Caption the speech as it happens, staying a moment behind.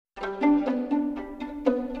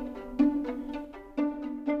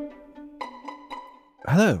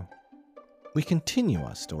Hello! We continue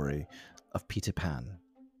our story of Peter Pan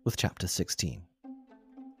with Chapter 16.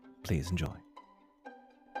 Please enjoy.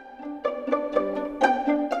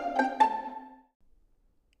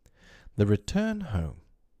 The Return Home.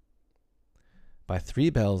 By 3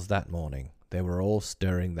 bells that morning they were all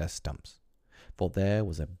stirring their stumps, for there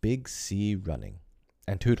was a big sea running,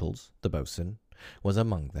 and Tootles, the boatswain, was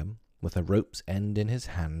among them, with a rope's end in his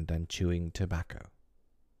hand and chewing tobacco.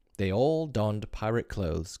 They all donned pirate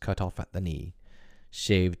clothes cut off at the knee,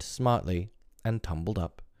 shaved smartly, and tumbled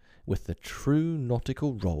up, with the true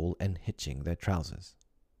nautical roll and hitching their trousers.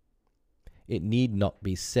 It need not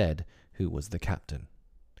be said who was the captain.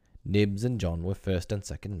 Nibs and John were first and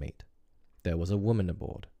second mate. There was a woman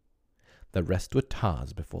aboard. The rest were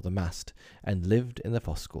tars before the mast, and lived in the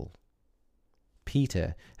foscule.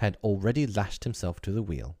 Peter had already lashed himself to the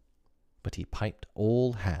wheel, but he piped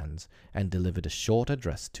all hands and delivered a short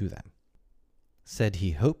address to them. Said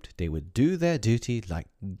he hoped they would do their duty like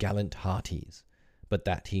gallant hearties, but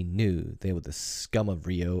that he knew they were the scum of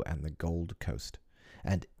Rio and the Gold Coast,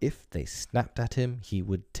 and if they snapped at him he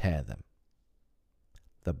would tear them.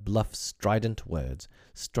 The bluff, strident words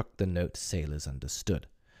struck the note sailors understood,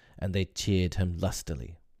 and they cheered him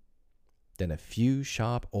lustily. Then a few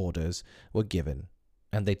sharp orders were given,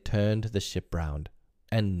 and they turned the ship round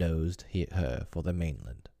and nosed her for the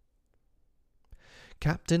mainland.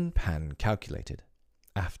 Captain Pan calculated,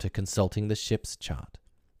 after consulting the ship's chart,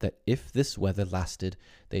 that if this weather lasted,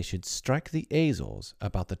 they should strike the Azores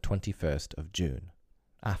about the 21st of June,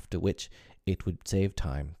 after which it would save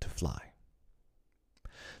time to fly.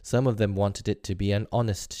 Some of them wanted it to be an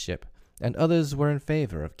honest ship, and others were in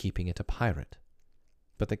favor of keeping it a pirate.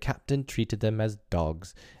 But the captain treated them as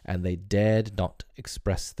dogs, and they dared not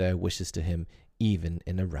express their wishes to him even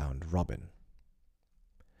in a round robin.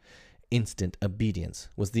 Instant obedience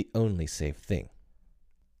was the only safe thing.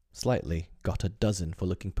 Slightly got a dozen for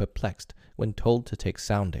looking perplexed when told to take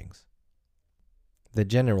soundings. The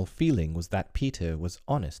general feeling was that Peter was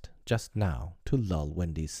honest just now to lull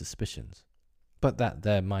Wendy's suspicions, but that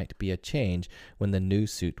there might be a change when the new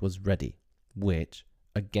suit was ready, which,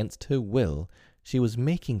 against her will, she was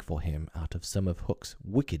making for him out of some of Hook's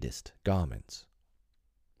wickedest garments.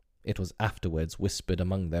 It was afterwards whispered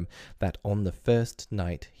among them that on the first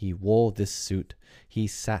night he wore this suit, he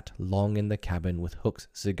sat long in the cabin with Hook's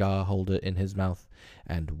cigar-holder in his mouth,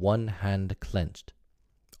 and one hand clenched,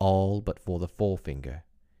 all but for the forefinger,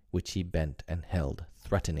 which he bent and held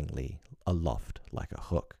threateningly aloft like a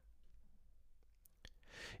hook.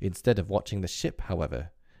 Instead of watching the ship,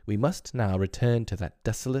 however, we must now return to that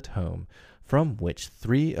desolate home from which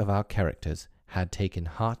 3 of our characters had taken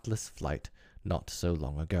heartless flight not so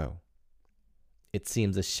long ago. It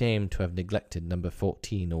seems a shame to have neglected number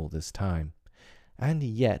 14 all this time, and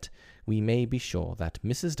yet we may be sure that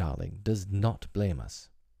Mrs. Darling does not blame us.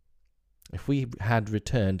 If we had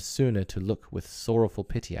returned sooner to look with sorrowful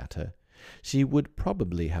pity at her, she would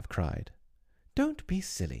probably have cried, "Don't be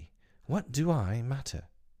silly. What do I matter?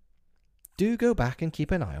 Do go back and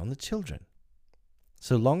keep an eye on the children.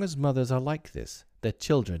 So long as mothers are like this, their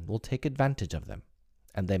children will take advantage of them,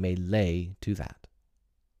 and they may lay to that.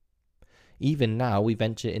 Even now we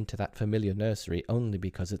venture into that familiar nursery only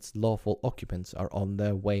because its lawful occupants are on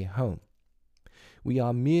their way home. We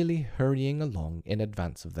are merely hurrying along in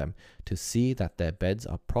advance of them to see that their beds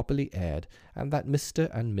are properly aired and that Mr.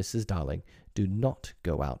 and Mrs. Darling do not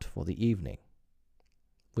go out for the evening.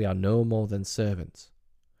 We are no more than servants.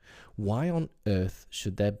 Why on earth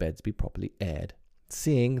should their beds be properly aired,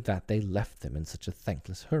 seeing that they left them in such a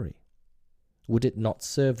thankless hurry? Would it not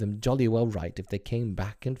serve them jolly well right if they came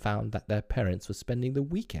back and found that their parents were spending the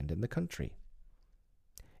weekend in the country?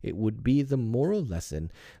 It would be the moral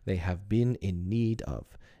lesson they have been in need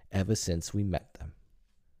of ever since we met them.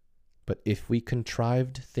 But if we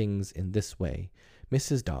contrived things in this way,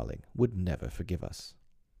 Mrs. Darling would never forgive us.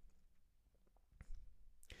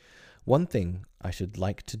 One thing I should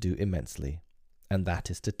like to do immensely, and that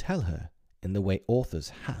is to tell her, in the way authors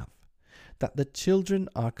have, that the children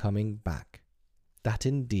are coming back, that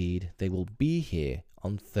indeed they will be here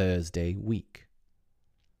on Thursday week.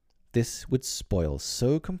 This would spoil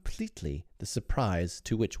so completely the surprise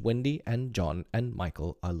to which Wendy and John and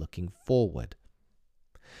Michael are looking forward.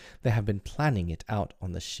 They have been planning it out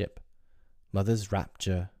on the ship. Mother's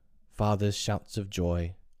rapture, father's shouts of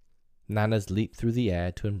joy, Nana's leap through the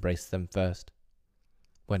air to embrace them first,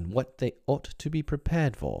 when what they ought to be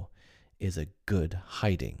prepared for is a good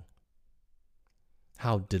hiding.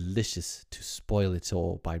 How delicious to spoil it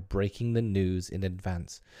all by breaking the news in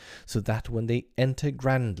advance, so that when they enter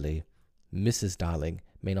grandly, Mrs. Darling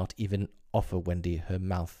may not even offer Wendy her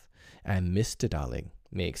mouth, and Mr. Darling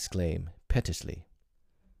may exclaim pettishly,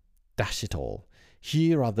 "Dash it all,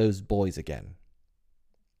 here are those boys again."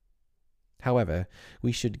 However,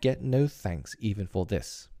 we should get no thanks even for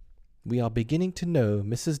this. We are beginning to know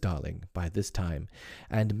Mrs. Darling by this time,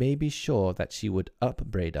 and may be sure that she would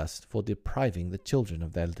upbraid us for depriving the children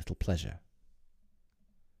of their little pleasure.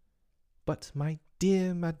 "But, my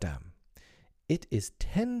dear madame, it is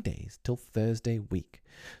 10 days till Thursday week,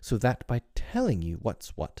 so that by telling you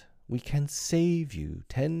what's what, we can save you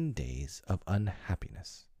 10 days of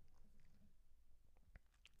unhappiness."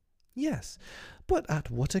 "Yes, but at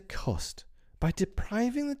what a cost, by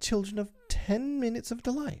depriving the children of 10 minutes of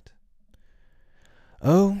delight."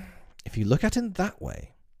 "Oh, if you look at it that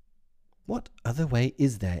way, what other way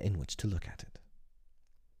is there in which to look at it?"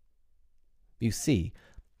 You see,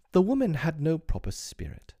 the woman had no proper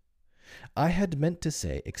spirit. I had meant to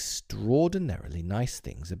say extraordinarily nice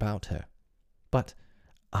things about her, but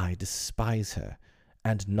I despise her,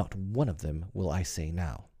 and not one of them will I say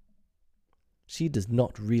now. She does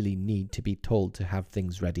not really need to be told to have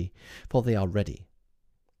things ready, for they are ready.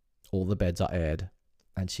 All the beds are aired,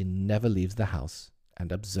 and she never leaves the house,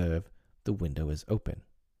 and observe, the window is open.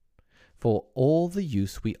 For all the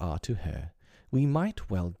use we are to her, we might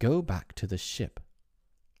well go back to the ship.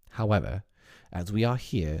 However, as we are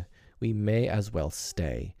here, we may as well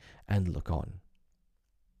stay and look on.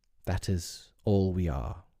 That is all we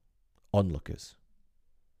are, onlookers.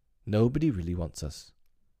 Nobody really wants us.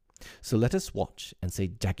 So let us watch and say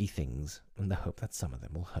jaggy things in the hope that some of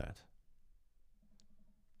them will hurt.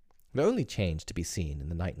 The only change to be seen in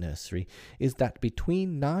the night nursery is that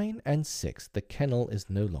between 9 and 6 the kennel is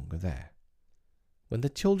no longer there. When the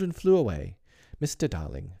children flew away, Mr.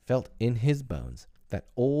 Darling felt in his bones that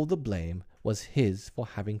all the blame was his for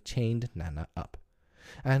having chained Nana up,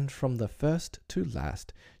 and from the first to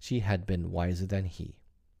last she had been wiser than he.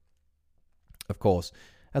 Of course,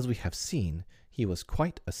 as we have seen, he was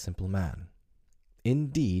quite a simple man.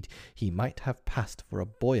 Indeed, he might have passed for a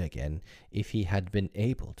boy again if he had been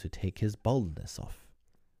able to take his boldness off.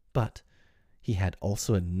 But he had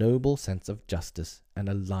also a noble sense of justice and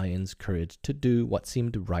a lion's courage to do what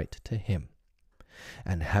seemed right to him.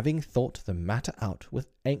 And having thought the matter out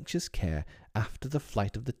with anxious care after the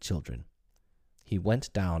flight of the children, he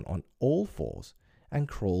went down on all fours and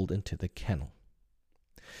crawled into the kennel.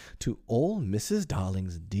 To all Mrs.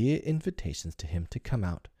 Darling's dear invitations to him to come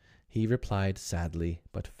out, he replied sadly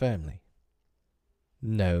but firmly,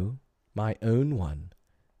 "No, my own one,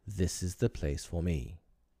 this is the place for me."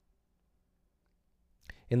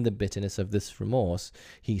 In the bitterness of this remorse,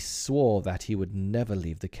 he swore that he would never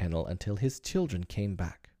leave the kennel until his children came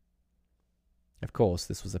back. Of course,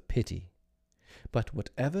 this was a pity, but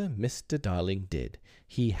whatever Mr. Darling did,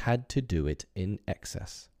 he had to do it in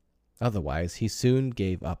excess. Otherwise, he soon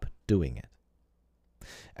gave up doing it.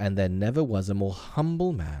 And there never was a more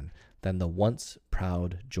humble man than the once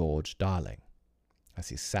proud George Darling, as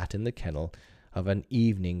he sat in the kennel of an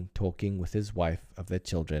evening talking with his wife of their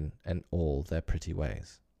children and all their pretty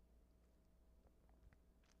ways.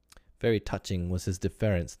 Very touching was his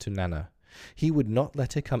deference to Nana. He would not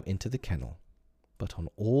let her come into the kennel, but on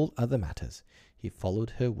all other matters he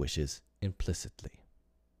followed her wishes implicitly.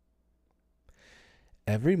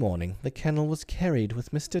 Every morning the kennel was carried with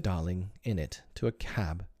Mr. Darling in it to a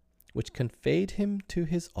cab, which conveyed him to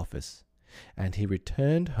his office, and he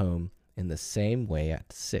returned home in the same way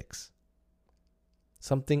at 6.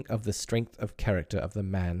 Something of the strength of character of the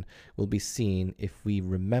man will be seen if we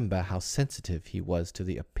remember how sensitive he was to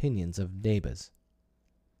the opinions of neighbours.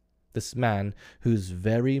 This man, whose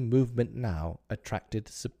very movement now attracted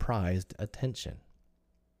surprised attention.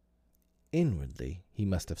 Inwardly he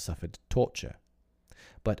must have suffered torture,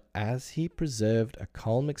 but as he preserved a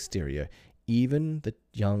calm exterior, even the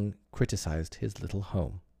young criticized his little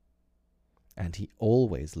home, and he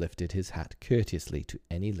always lifted his hat courteously to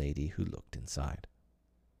any lady who looked inside.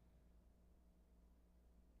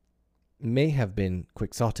 May have been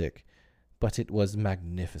quixotic, but it was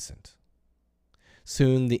magnificent.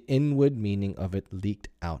 Soon the inward meaning of it leaked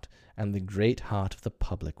out, and the great heart of the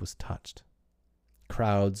public was touched.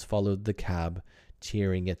 Crowds followed the cab,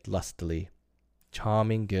 cheering it lustily.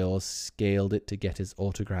 Charming girls scaled it to get his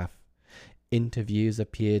autograph. Interviews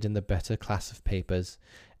appeared in the better class of papers,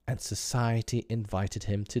 and society invited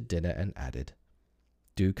him to dinner and added,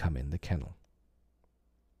 "Do come in the kennel."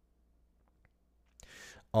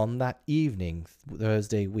 On that evening,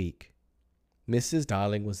 Thursday week, Mrs.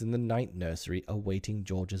 Darling was in the night nursery awaiting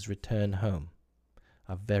George's return home,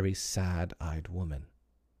 a very sad-eyed woman.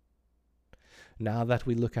 Now that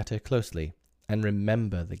we look at her closely, and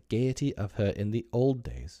remember the gaiety of her in the old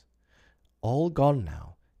days, all gone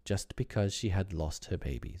now just because she had lost her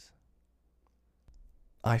babies.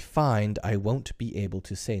 I find I won't be able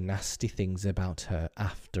to say nasty things about her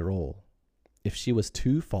after all. If she was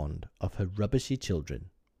too fond of her rubbishy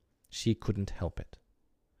children, she couldn't help it.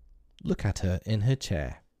 Look at her in her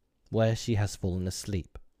chair, where she has fallen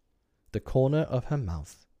asleep. The corner of her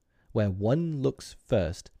mouth, where one looks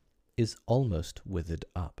first, is almost withered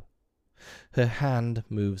up. Her hand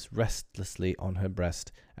moves restlessly on her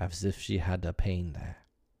breast as if she had a pain there.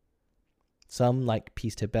 Some like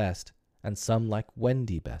Peter best, and some like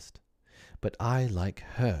Wendy best, but I like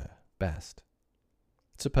her best.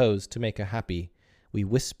 Suppose, to make her happy, we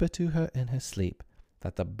whisper to her in her sleep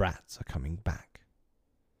that the brats are coming back.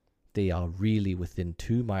 They are really within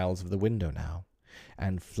 2 miles of the window now,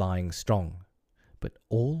 and flying strong, but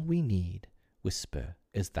all we need whisper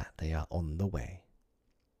is that they are on the way.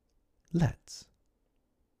 Let's.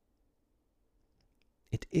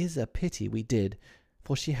 It is a pity we did,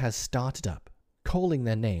 for she has started up, calling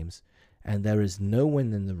their names, and there is no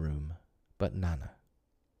one in the room but Nana.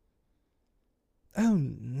 Oh,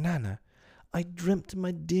 Nana, I dreamt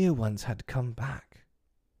my dear ones had come back.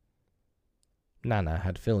 Nana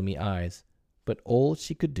had filmy eyes, but all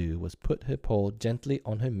she could do was put her paw gently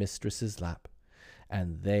on her mistress's lap,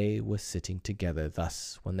 and they were sitting together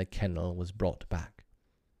thus when the kennel was brought back.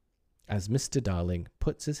 As Mr. Darling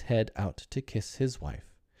puts his head out to kiss his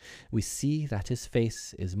wife, we see that his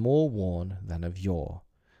face is more worn than of yore,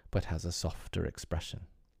 but has a softer expression.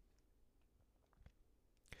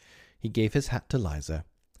 He gave his hat to Liza,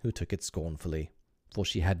 who took it scornfully, for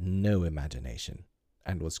she had no imagination,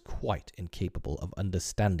 and was quite incapable of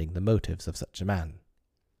understanding the motives of such a man.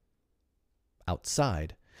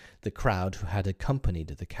 Outside, the crowd who had accompanied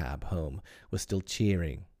the cab home was still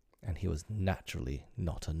cheering, and he was naturally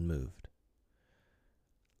not unmoved.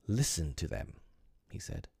 "Listen to them," he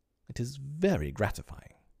said. "It is very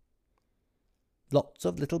gratifying." "Lots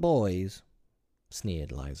of little boys,"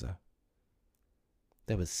 sneered Liza.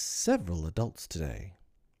 "There were several adults today,"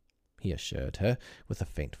 he assured her with a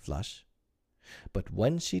faint flush. But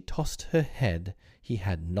when she tossed her head, he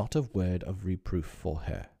had not a word of reproof for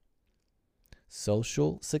her.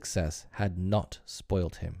 Social success had not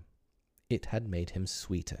spoilt him. It had made him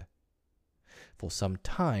sweeter. For some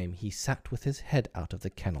time he sat with his head out of the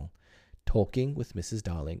kennel, talking with Mrs.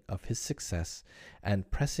 Darling of his success,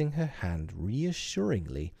 and pressing her hand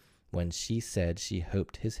reassuringly when she said she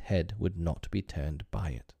hoped his head would not be turned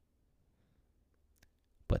by it.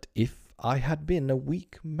 "But if I had been a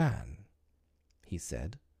weak man," he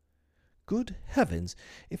said. "Good heavens,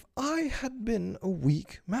 if I had been a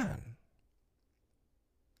weak man!"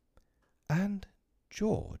 "And,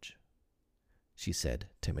 George," she said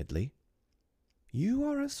timidly, "you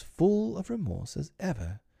are as full of remorse as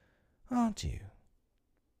ever, aren't you?"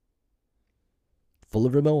 "Full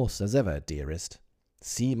of remorse as ever, dearest.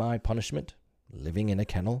 See my punishment, living in a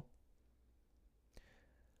kennel."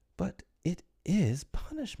 "But it is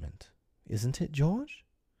punishment, isn't it, George?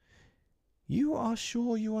 You are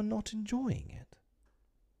sure you are not enjoying it?"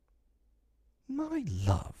 "My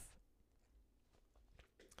love!"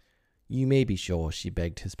 "You may be sure," she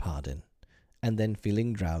begged his pardon, and then,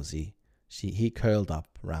 feeling drowsy, he curled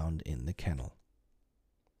up round in the kennel.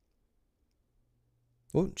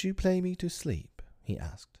 "Won't you play me to sleep," he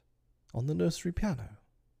asked, "on the nursery piano?"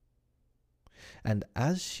 And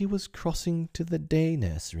as she was crossing to the day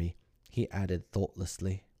nursery, he added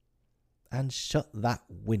thoughtlessly, "And shut that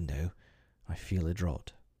window. I feel a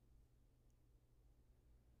draught."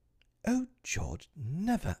 "Oh, George,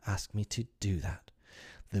 never ask me to do that.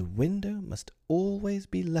 The window must always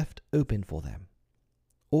be left open for them.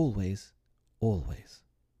 Always, always."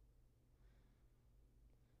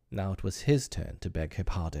 Now it was his turn to beg her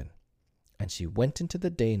pardon, and she went into the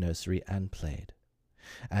day nursery and played.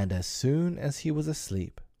 And as soon as he was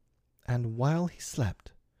asleep, and while he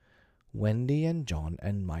slept, Wendy and John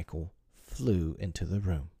and Michael flew into the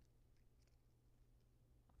room.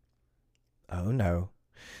 Oh no,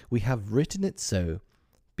 we have written it so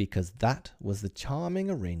because that was the charming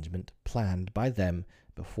arrangement planned by them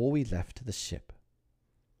before we left the ship.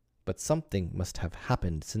 But something must have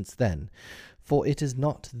happened since then, for it is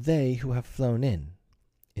not they who have flown in.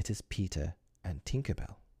 It is Peter and Tinker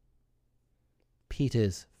Bell.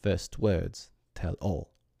 Peter's first words tell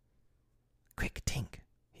all. "Quick, Tink,"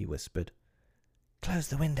 he whispered. "Close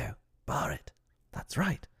the window. Bar it. That's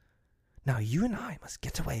right. Now you and I must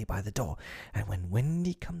get away by the door, and when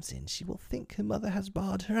Wendy comes in she will think her mother has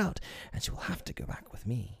barred her out, and she will have to go back with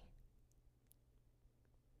me."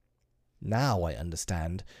 Now I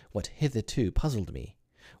understand what hitherto puzzled me,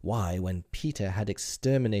 why, when Peter had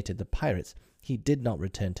exterminated the pirates, he did not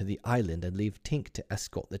return to the island and leave Tink to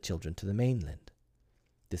escort the children to the mainland.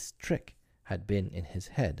 This trick had been in his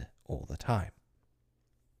head all the time.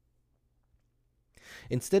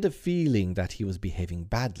 Instead of feeling that he was behaving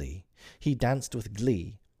badly, he danced with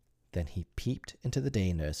glee. Then he peeped into the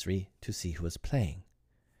day nursery to see who was playing.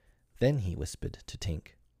 Then he whispered to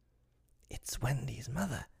Tink, "It's Wendy's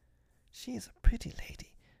mother. She is a pretty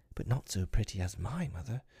lady, but not so pretty as my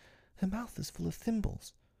mother. Her mouth is full of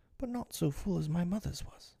thimbles, but not so full as my mother's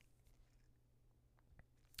was."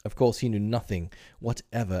 Of course, he knew nothing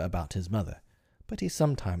whatever about his mother, but he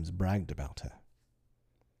sometimes bragged about her.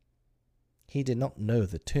 He did not know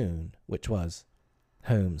the tune, which was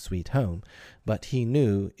 "Home, Sweet Home," but he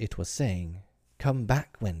knew it was saying, "Come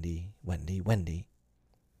back, Wendy, Wendy, Wendy,"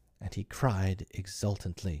 and he cried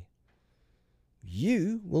exultantly,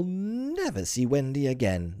 "You will never see Wendy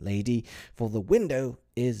again, lady, for the window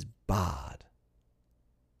is barred."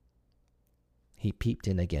 He peeped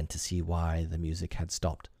in again to see why the music had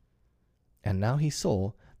stopped, and now he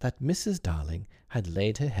saw that Mrs. Darling had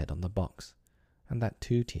laid her head on the box, and that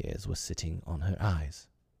 2 tears were sitting on her eyes.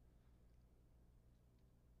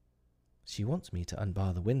 "She wants me to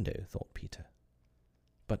unbar the window," thought Peter.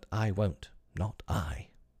 "But I won't, not I."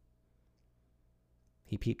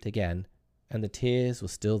 He peeped again, and the tears were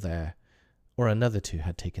still there, or another 2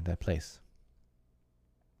 had taken their place.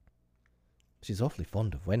 "She's awfully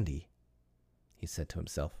fond of Wendy," he said to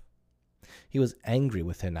himself. He was angry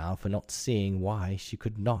with her now for not seeing why she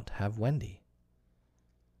could not have Wendy.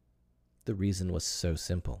 The reason was so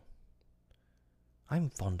simple. "I'm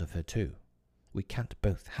fond of her too. We can't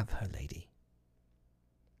both have her, lady."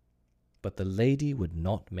 But the lady would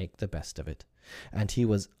not make the best of it, and he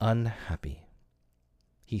was unhappy.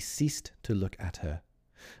 He ceased to look at her,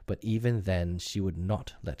 but even then she would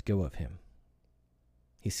not let go of him.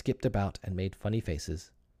 He skipped about and made funny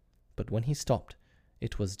faces, but when he stopped,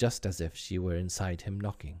 it was just as if she were inside him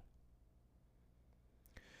knocking.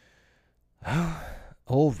 "Oh,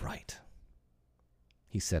 all right,"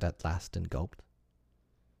 he said at last and gulped.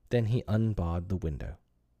 Then he unbarred the window.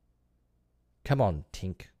 "Come on,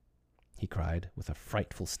 Tink," he cried, with a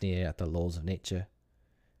frightful sneer at the laws of nature.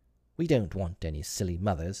 "We don't want any silly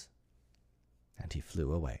mothers." And he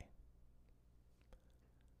flew away.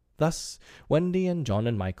 Thus Wendy and John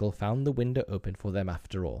and Michael found the window open for them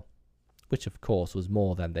after all, which of course was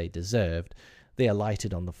more than they deserved. They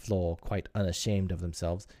alighted on the floor, quite unashamed of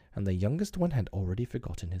themselves, and the youngest one had already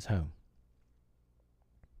forgotten his home.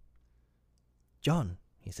 "John,"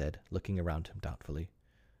 he said, looking around him doubtfully,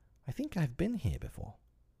 "I think I've been here before."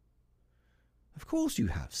 "Of course you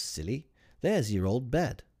have, silly. There's your old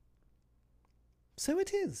bed." "So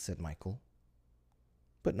it is," said Michael,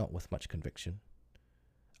 but not with much conviction.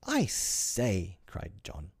 "I say," cried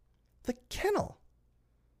John, "the kennel!"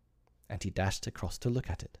 And he dashed across to look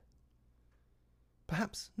at it.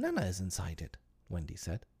 "Perhaps Nana is inside it," Wendy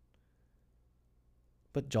said.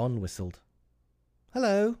 But John whistled.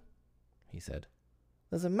 "Hello," he said.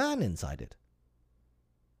 "There's a man inside it."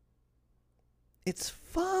 "It's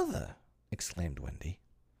Father!" exclaimed Wendy.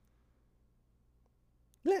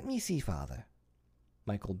 "Let me see Father,"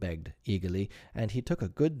 Michael begged eagerly, and he took a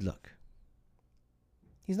good look.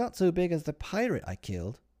 "He's not so big as the pirate I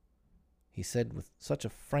killed," he said with such a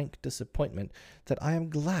frank disappointment that I am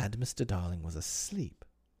glad Mr. Darling was asleep.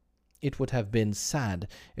 It would have been sad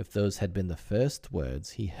if those had been the first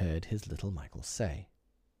words he heard his little Michael say.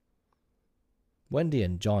 Wendy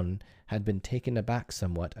and John had been taken aback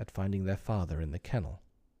somewhat at finding their father in the kennel.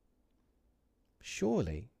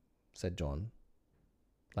 "Surely," said John,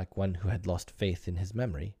 like one who had lost faith in his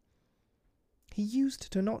memory, "he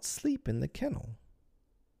used to not sleep in the kennel."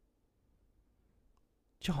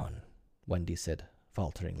 "John," Wendy said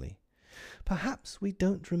falteringly, "perhaps we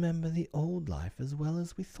don't remember the old life as well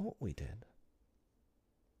as we thought we did."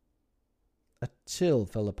 A chill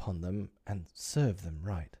fell upon them and served them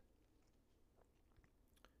right.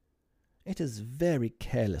 "It is very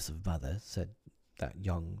careless of Mother," said that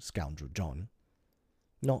young scoundrel John,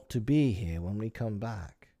 "not to be here when we come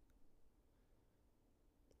back."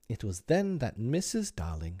 It was then that Mrs.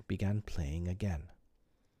 Darling began playing again.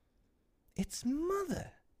 "It's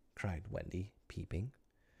Mother!" cried Wendy, peeping.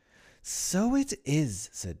 "So it is,"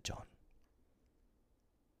 said John.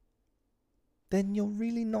 "Then you're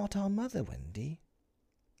really not our mother, Wendy,"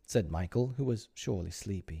 said Michael, who was surely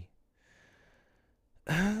sleepy.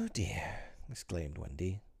 "Oh dear," exclaimed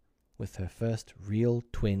Wendy, with her first real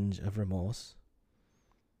twinge of remorse.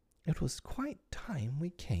 "It was quite time we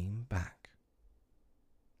came back."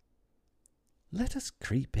 "Let us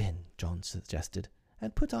creep in," John suggested,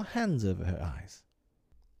 "and put our hands over her eyes."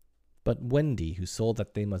 But Wendy, who saw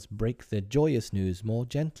that they must break their joyous news more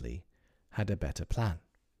gently, had a better plan.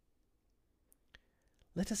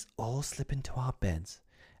 "Let us all slip into our beds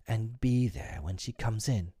and be there when she comes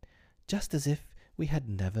in, just as if we had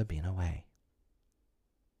never been away."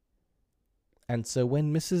 And so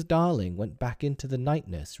when Mrs. Darling went back into the night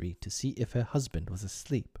nursery to see if her husband was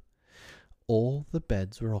asleep, all the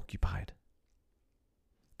beds were occupied.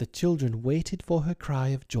 The children waited for her cry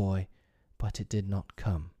of joy, but it did not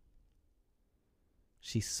come.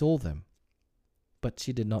 She saw them, but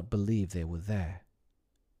she did not believe they were there.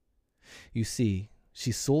 You see,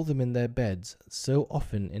 she saw them in their beds so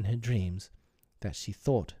often in her dreams that she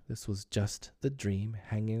thought this was just the dream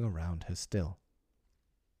hanging around her still.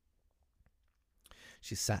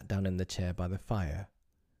 She sat down in the chair by the fire,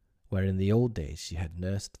 where in the old days she had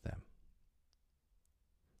nursed them.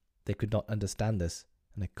 They could not understand this,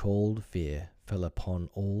 and a cold fear fell upon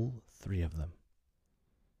all three of them.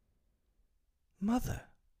 "Mother,"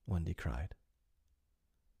 Wendy cried.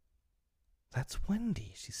 "That's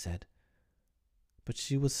Wendy," she said, but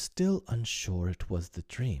she was still unsure it was the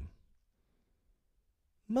dream.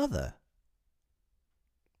 "Mother."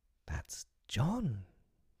 "That's John,"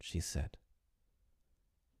 she said.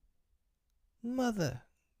 "Mother,"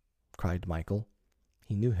 cried Michael.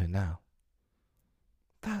 He knew her now.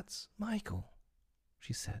 "That's Michael,"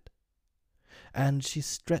 she said. And she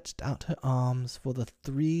stretched out her arms for the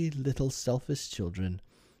three little selfish children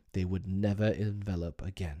they would never envelop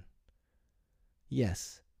again.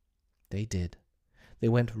 Yes, they did. They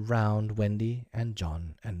went round Wendy and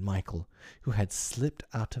John and Michael, who had slipped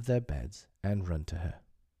out of their beds and run to her.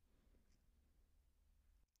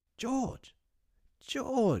 "George!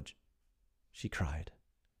 George!" she cried,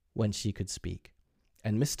 when she could speak,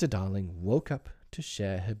 and Mr. Darling woke up to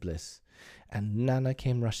share her bliss, and Nana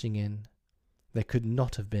came rushing in. There could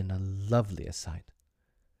not have been a lovelier sight,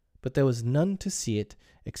 but there was none to see it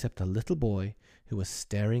except a little boy who was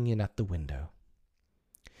staring in at the window.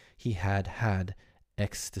 He had had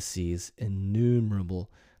ecstasies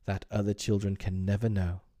innumerable that other children can never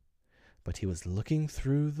know, but he was looking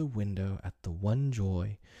through the window at the one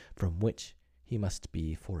joy from which he must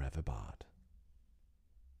be forever barred.